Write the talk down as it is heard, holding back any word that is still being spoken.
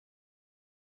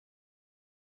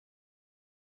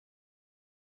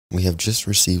We have just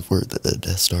received word that the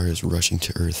Death Star is rushing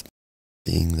to Earth.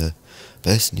 Being the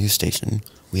best news station,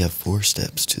 we have 4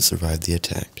 steps to survive the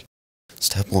attack.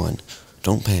 Step 1.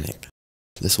 Don't panic.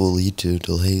 This will lead to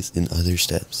delays in other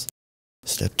steps.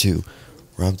 Step 2.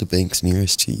 Rob the banks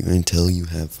nearest to you until you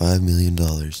have $5 million.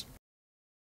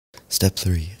 Step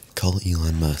 3. Call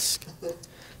Elon Musk.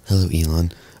 Hello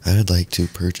Elon, I would like to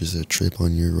purchase a trip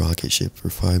on your rocket ship for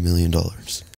 $5 million.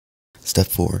 Step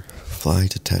 4. Fly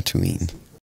to Tatooine.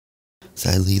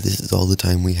 Sadly, this is all the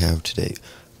time we have today,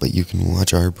 but you can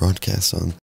watch our broadcast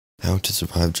on how to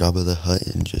survive Jabba the Hutt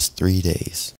in just 3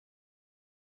 days.